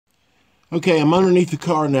Okay, I'm underneath the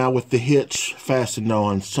car now with the hitch fastened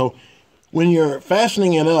on. So when you're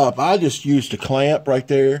fastening it up, I just used a clamp right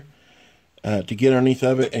there to get underneath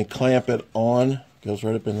of it and clamp it on. Goes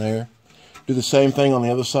right up in there. Do the same thing on the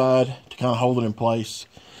other side to kind of hold it in place.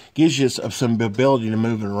 Gives you some ability to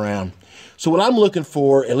move it around. So what I'm looking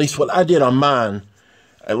for, at least what I did on mine,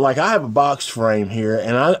 like I have a box frame here,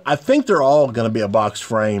 and I think they're all going to be a box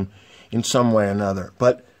frame in some way or another.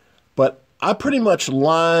 But I pretty much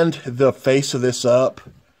lined the face of this up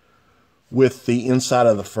with the inside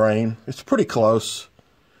of the frame. It's pretty close.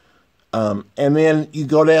 And then you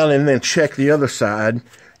go down and then check the other side.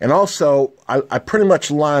 And also, I pretty much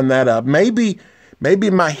lined that up. Maybe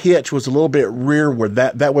my hitch was a little bit rearward.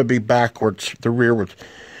 That would be backwards, the rearward.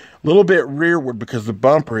 A little bit rearward because the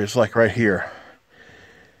bumper is like right here.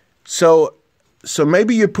 So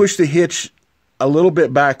maybe you push the hitch a little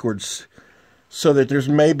bit backwards so that there's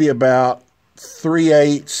maybe about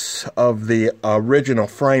 3/8 of the original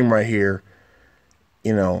frame right here.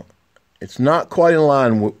 You know, it's not quite in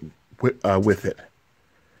line with it.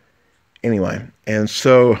 Anyway, and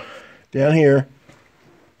so down here,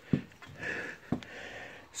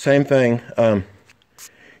 same thing.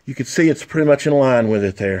 You can see it's pretty much in line with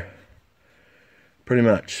it there. Pretty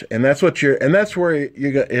much, and that's what that's where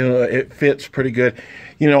you got. You know, it fits pretty good.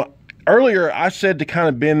 You know, earlier I said to kind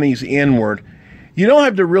of bend these inward. You don't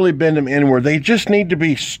have to really bend them inward. They just need to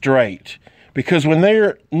be straight, because when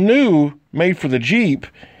they're new, made for the Jeep,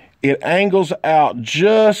 it angles out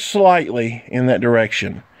just slightly in that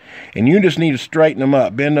direction, and you just need to straighten them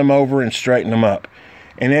up, bend them over, and straighten them up.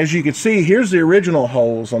 And as you can see, here's the original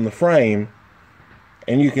holes on the frame,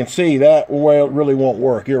 and you can see that well really won't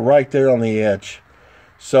work. You're right there on the edge.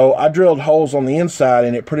 So I drilled holes on the inside,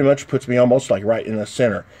 and it pretty much puts me almost like right in the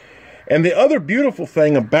center. And the other beautiful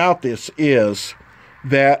thing about this is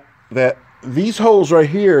that these holes right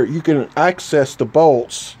here, you can access the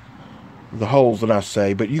bolts, the holes that I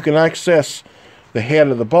say, but you can access the head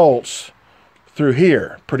of the bolts through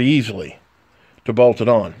here pretty easily to bolt it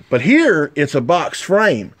on. But here, it's a box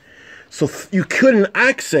frame, so you couldn't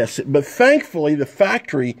access it. But thankfully, the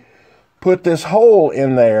factory put this hole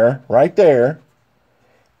in there, right there,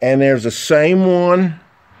 and there's the same one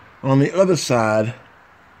on the other side,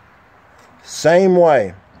 same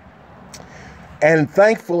way. And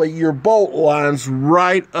thankfully, your bolt lines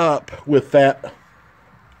right up with that,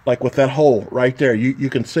 like with that hole right there. You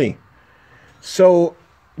can see. So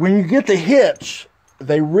when you get the hitch,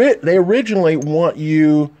 they originally want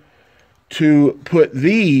you to put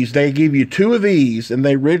these. They give you 2 of these, and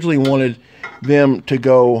they originally wanted them to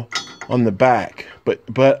go on the back. But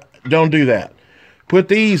don't do that. Put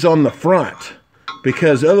these on the front,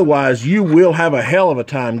 because otherwise you will have a hell of a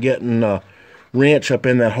time getting a wrench up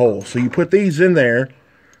in that hole. So you put these in there,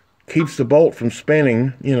 keeps the bolt from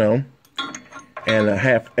spinning, you know, and a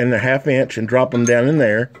half inch, and drop them down in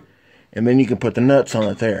there, and then you can put the nuts on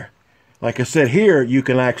it there. Like I said, here you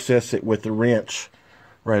can access it with the wrench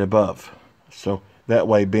right above, so that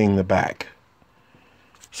way being the back.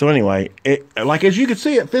 So anyway, like as you can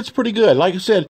see, it fits pretty good. Like I said,